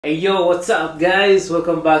Hey yo, what's up guys?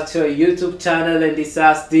 Welcome back to our YouTube channel, and this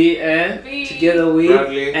is D and together with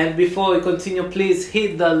Bradley. And before we continue, please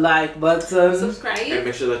hit the like button, subscribe, and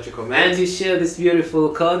make sure that you comment and you share this beautiful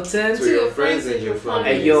content to your friends and your family.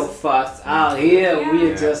 Hey yo, fast out here, Yeah.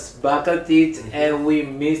 we're just back at it, and we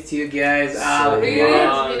missed you guys out Really, here.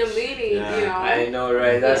 it's been a minute, Yeah. you know. I know,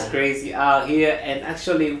 right? That's crazy out here. And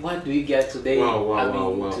actually, what do we get today?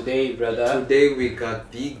 Wow. Today, brother. Today we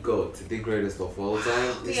got the GOAT, the greatest of all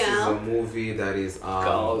time. This is Yeah. a movie that is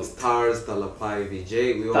GOAT. stars Thalapathy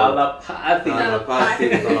Vijay. Thalapathy. Thalapathy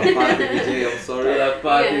Vijay. I'm sorry.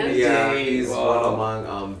 Thalapathy Yes. Vijay. Yeah, he's Wow. one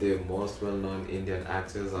among the most well-known Indian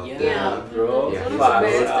actors out Yeah, there. bro. Yeah, One of he's the a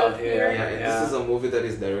best out of here. Yeah, and this is a movie that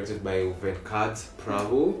is directed by Venkat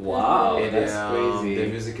Prabhu. Wow, And that's crazy. the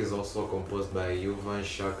music is also composed by Yuvan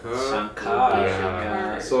Shankar.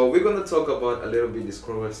 Yeah. So we're gonna talk about a little bit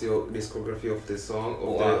discography of the song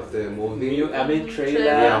of the movie. I mean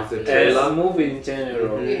trailer. Yeah, of the trailer. Movie in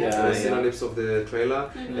general. The Yeah. synopsis of the trailer,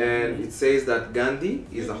 and it says that Gandhi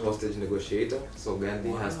is a hostage negotiator. So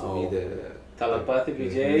Gandhi has to be the Thalapathy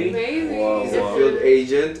Vijay. Amazing. Wow, He's a wow. field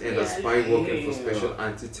agent and a Yeah. spy working for special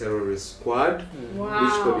anti-terrorist squad, Wow.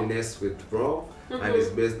 which coordinates with RAW and is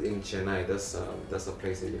based in Chennai. That's a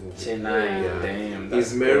place in the movie. Chennai. Yeah. Damn. He's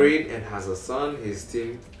that's married and has a son. His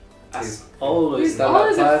team. As always, He's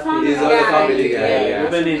always a Thalapathy. family He's always a guy. family guy, yeah.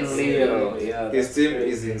 Even in Leo. Yeah. His that's team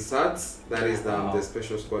crazy. is in SATS. That is Wow. the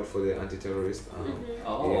special squad for the anti-terrorist.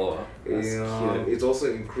 Oh, that's cute. It also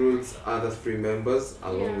includes other 3 members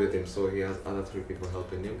along Yeah. with him, so he has other 3 people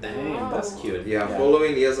helping him. Damn, that's cute. Yeah,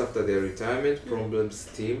 following years after their retirement, problems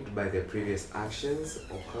stemmed by their previous actions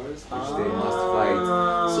occurs, which they must fight.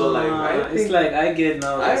 So like, I it's think like I get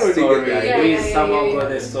now I the already story. get the idea. We Yeah, somehow yeah. got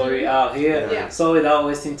the story out here. Yeah. So without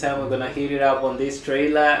wasting time, we're gonna hit it up on this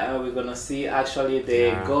trailer, and we're gonna see actually the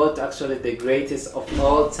the greatest of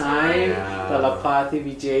all time, Yeah. Thalapathy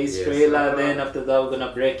Vijay's Yes. trailer. Then after that, we're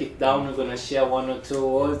gonna break it down. We're gonna share 1 or 2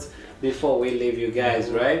 words before we leave you guys,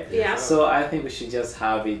 right? Yeah. So I think we should just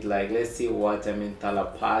have it like, let's see what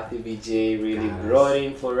Thalapathy Vijay really brought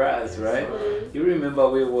in for us, right? You remember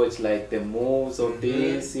we watched like the moves of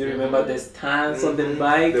this. You remember the stance on the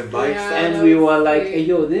bike, the bike Yeah. stand. and we were like, hey,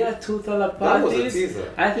 yo, there are 2 That was a Thalapathys. teaser.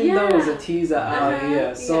 I think that Yeah. was a teaser out here.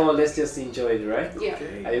 So Yeah. let's just enjoy it, right? Yeah.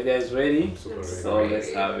 Okay. Are you guys ready? I'm super ready. So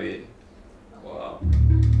let's have it. Wow.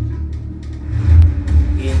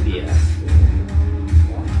 India.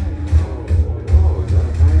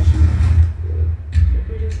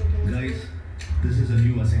 Guys, this is a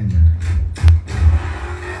new assignment.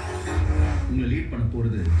 உங்களை lead பண்ண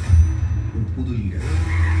போறது ஒரு புது leader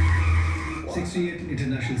 68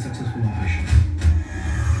 international successful operation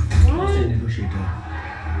hostage negotiator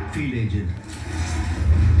field agent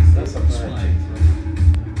That's a spy.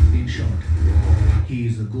 In short, he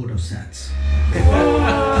is the goat of SATS.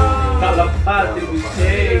 Thalapathy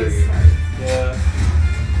Vijay. Yeah.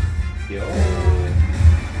 Yo.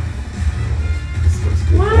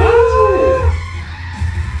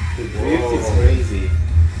 The drift is crazy.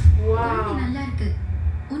 Wow. நல்லா இருக்கு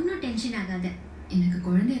ஒன்னும் tension ஆகாத எனக்கு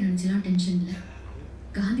குழந்தைய நினைச்சுலாம் டென்ஷன் இல்ல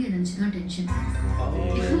காந்திய நினைச்சுதான் டென்ஷன்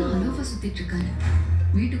இப்போ அலோஃபா சுத்திட்டு இருக்காரு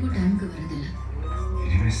வீட்டுக்கும் டைமுக்கு வரதில்ல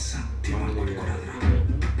இனிமே சத்தியமா போடக்கூடாது.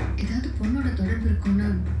 ஏதாவது பொண்ணோட தொடர்பு இருக்கும்னு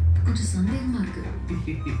கொஞ்சம் சந்தேகமா இருக்கு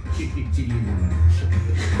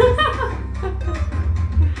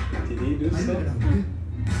Did he do so?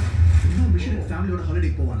 ஃபேமிலியோட ஹாலிடே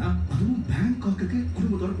போவானா அதுவும் பேங்காக்கு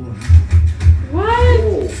குடும்பத்தோட போவானா What?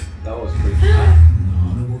 Oh, that was pretty. நான்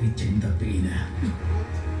அனுபவிச்ச இந்த பெயின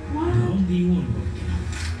காந்தியும் அனுபவிக்கணும்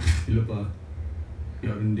இல்லப்பா you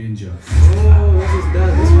are in danger. Oh, what is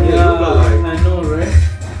that? This one Yeah, like. I know, right?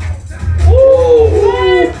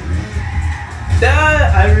 Oh, that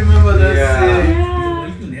I remember that Yeah. scene. இது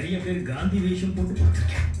வரைக்கும் நிறைய பேர் காந்தி வேஷம் போட்டு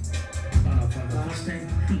பார்த்திருக்கேன் ஆனா for the first time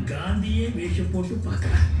காந்தியே வேஷம் போட்டு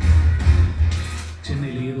பார்க்கறேன்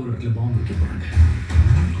சென்னையில ஏதோ ஒரு இடத்துல பாம்பு வைக்க போறாங்க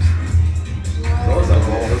Those are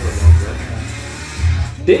balls.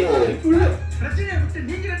 Damn. பிரச்சனையை விட்டு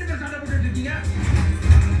நீங்க 2 பேர் சண்டை போட்டுட்டு இருக்கீங்க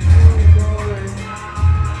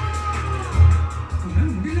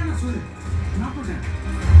முடியல நான் சொல்லு நான் போறேன்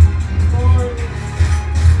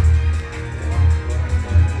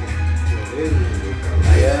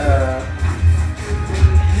Yeah.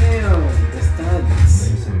 Damn, the stunts.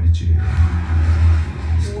 வயசாயிடுச்சு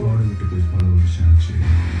ஸ்குவாட் விட்டு போய் பல வருஷம் ஆச்சு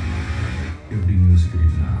எப்படின்னு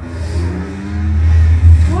யோசிக்கிறீங்களா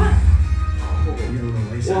What? எவ்வளோ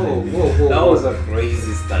Whoa. That was a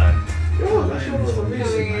crazy stunt. Oh, that shit was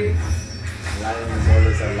amazing. Lion is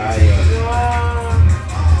always a lion. Wow.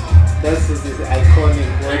 That's his iconic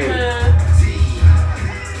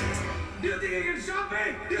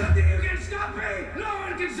Nothing you can stop me. No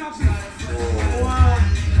one can stop me.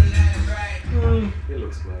 He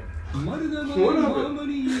looks mad.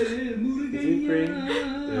 Is he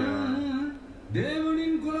praying?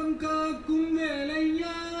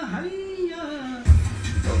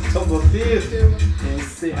 October 5th in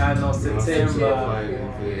September.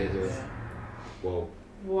 Wow.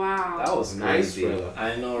 Wow. That was Nice crazy. trailer.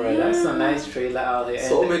 I know, right? That's a nice trailer out here.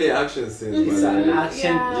 So And many action scenes. it's man. an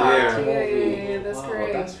action-packed Yeah, movie. that's Wow,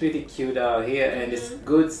 great. that's pretty cute out here, and it's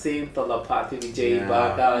good seeing Thalapathy Vijay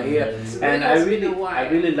back out here. It's And been a I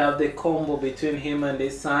while. really love the combo between him and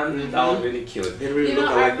his son. That was really cute. They really You look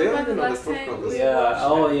know, I like they remember are the on the last front time covers. we Yeah. watched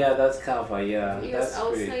Oh it. yeah, that's cover. Yeah, Yes, that's I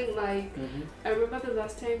was great. saying like I remember the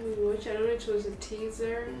last time we watched. I don't know if it was a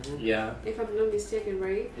teaser, Yeah, if I'm not mistaken,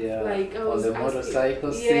 right? yeah. Like I On was the asking-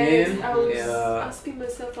 motorcycle Yes, scene. I was Yeah. asking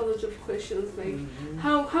myself a lot of questions like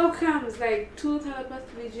how comes like two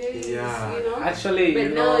Thalapathy Vijay, Yeah. you know? Actually, But you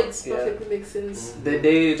now know, it's yeah. perfectly makes sense.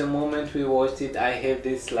 The moment we watched it, I have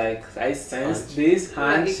this like I sensed this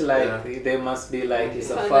hunch like they must be like it's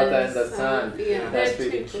a father and a son. Yeah, That's they're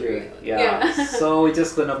really twin cute. for real. Yeah. So we're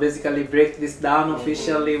just gonna basically break this down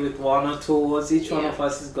officially with one or two words. Each one Yeah. of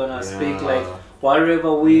us is gonna speak Yeah. like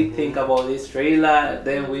whatever we think about this trailer.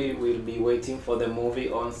 Then we will be waiting for the movie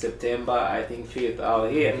on September, I think 5th out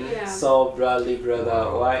here. Yeah. So Bradley, brother,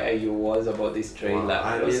 why are you worried about this trailer? Wow.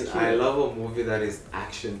 I It was mean, cute. I love a movie that is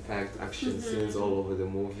action-packed, action scenes all over the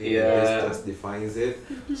movie. Yeah. This just defines it.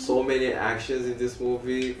 So many actions in this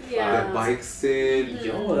movie. Yeah. The bike scene.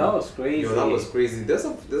 Yo, that was crazy. Yo, that was crazy. There's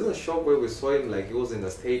a shot where we saw him like he was in a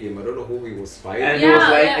stadium. I don't know who he was fighting. And he was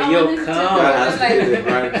like, I yo, wanted to come. that has like, been the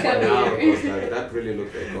brand for come now here. because that really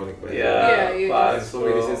looked iconic. By the way. Yeah, And so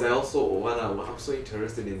many things. I also I'm so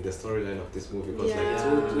interested in the storyline of this movie because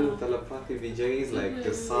like two Thalapathy Vijays, like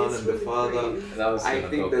the son It's and the really father. great. That was I gonna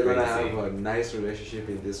think go they're gonna crazy. have a nice relationship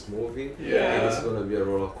in this movie. Yeah. And it's gonna be a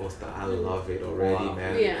roller coaster. I love it already, Wow.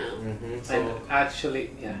 man. Yeah. So And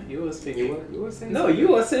actually, yeah, you were speaking. you were saying No, something? you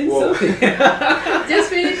were saying Whoa. something. Just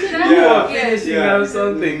finish it up. You were Yeah. finishing Yeah. up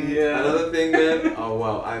something. Yeah. Another thing, man. Oh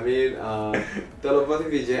wow. I mean, Thalapathy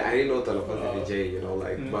Vijay. I didn't know Thalapathy Vijay. You know,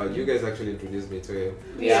 like, but you guys actually introduced me to him.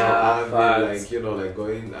 Yeah, So I've facts. been like, you know, like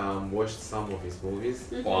going watched some of his movies.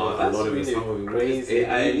 Wow, A that's lot of his- really some of his crazy. movies.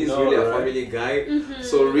 And he's know, really a right? family guy.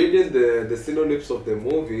 So reading the synonyms of the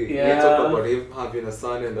movie, we Yeah. talked about him having a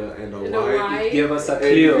son and a wife. Give us a And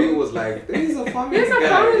he clue. was like, this is a family He's a guy.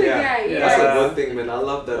 family yeah. guy, That's yeah. a good thing, man. I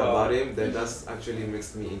love that Wow. about him. That that's actually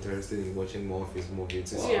makes me interested in watching more of his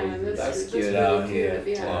movies. It's Yeah, really That's nice. cute really out cute, here.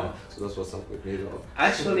 yeah. Wow. So that's what's up with me though.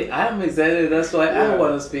 Actually, I'm excited. That's why I Yeah.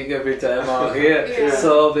 want to speak every time out here. Yeah.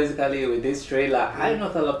 So basically, with this trailer, I know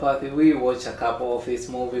Thalapathy. We watched a couple of his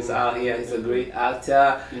movies out here. He's a great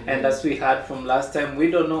actor, and as we heard from last time, we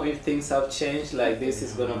don't know if things have changed. Like this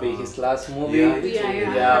is gonna be his last movie.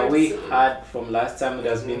 Yeah, we so. heard from last time. It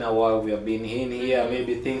has been a while. We have been in here.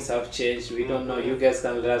 Maybe things have changed. We don't know. You guys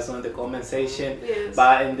can let us know in the comment section. Yes.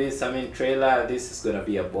 But in this, trailer, this is gonna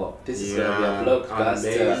be a bop. This is gonna be a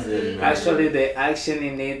blockbuster. Amazing, man. Actually, the action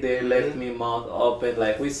in it, they left me mouth open.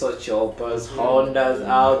 Like we saw choppers, Hondas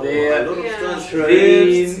out A there, lot of Yeah. stunts,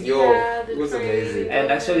 Trains. drifts. Yo, Yeah, the it was train. amazing.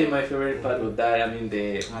 and actually my favorite part of that, the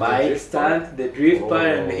the bike drift stunt, part? the drift part,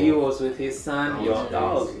 and Oh. he was with his son. Yo, that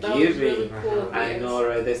was That was giving. really cool. I yes. know,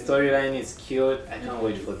 right? The storyline is cute. I can't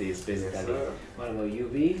wait for this, basically. Yes, sir. What about you,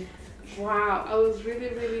 V? Wow, I was really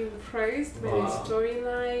impressed by the Wow.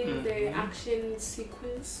 storyline, the Mhm. action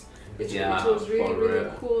sequence. It Yeah, was really for really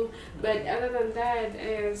real. cool. But other than that,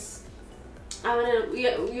 is I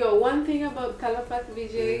wanna one thing about Thalapathy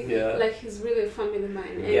Vijay, Yeah. like he's really a family man,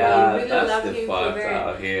 and Yeah, I really that's love the him for part that.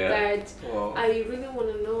 out here. But Wow. I really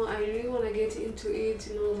wanna know. I really wanna get into it.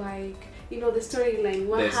 The storyline.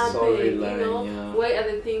 What The happened? storyline, yeah. Why are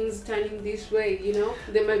the things turning this way?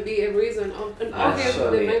 There might be a reason. And obviously,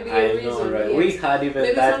 Actually, there might be I a know, reason. right? Yes. We had even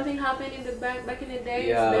Maybe that. something happened in the back in the days.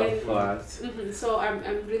 Yeah, then, fact. So I'm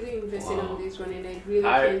really invested Wow. on this one, and I really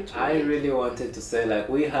I can't I wait. really wanted to say like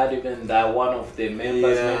we had even that one of the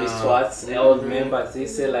members, Yeah. maybe SWAT's old members, he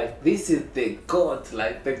said like this is the god,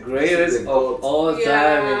 like the greatest the of GOAT. all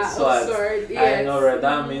time in SWAT. sword, I yes. know, right?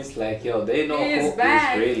 That means like yo, they know He who is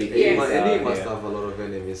back. is really Yes. is And he out must here. have a lot of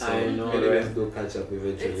enemies. So I know, enemies right? do catch up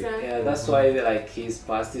eventually. Exactly. Yeah, that's why like his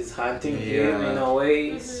past is hunting him Yeah. in a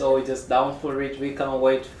way. So we're just down for it. We can't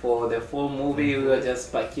wait for the full movie. We were just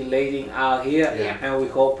speculating out here, Yeah. and we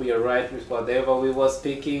hope we are right with whatever we were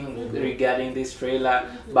speaking regarding this trailer.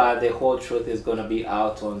 But the whole truth is gonna be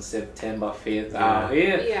out on September 5th out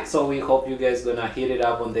here. Yeah. So we hope you guys gonna hit it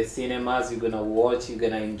up on the cinemas. You're gonna watch. You're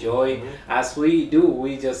gonna enjoy. As we do,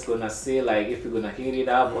 we just gonna see like if you're gonna hit it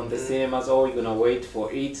up on the cinemas or you're gonna wait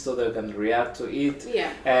for it so they can react to it.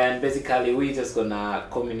 Yeah. And basically we're just gonna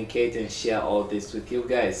communicate and share all this with you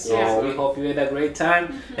guys. So we hope you had a great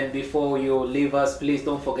time. And before you leave us, please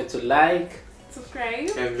don't forget to like, subscribe,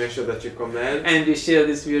 and make sure that you comment and you share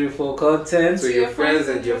this beautiful content to your friends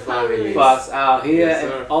and your family. For us out here. Yes,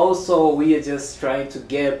 and also we are just trying to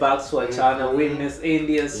get back to our channel, Witness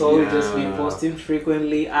India, so we just been posting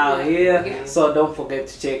frequently out here. So don't forget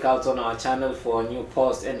to check out on our channel for a new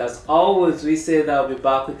post. And as always, we say that I'll be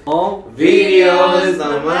back with more videos.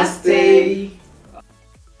 Namaste.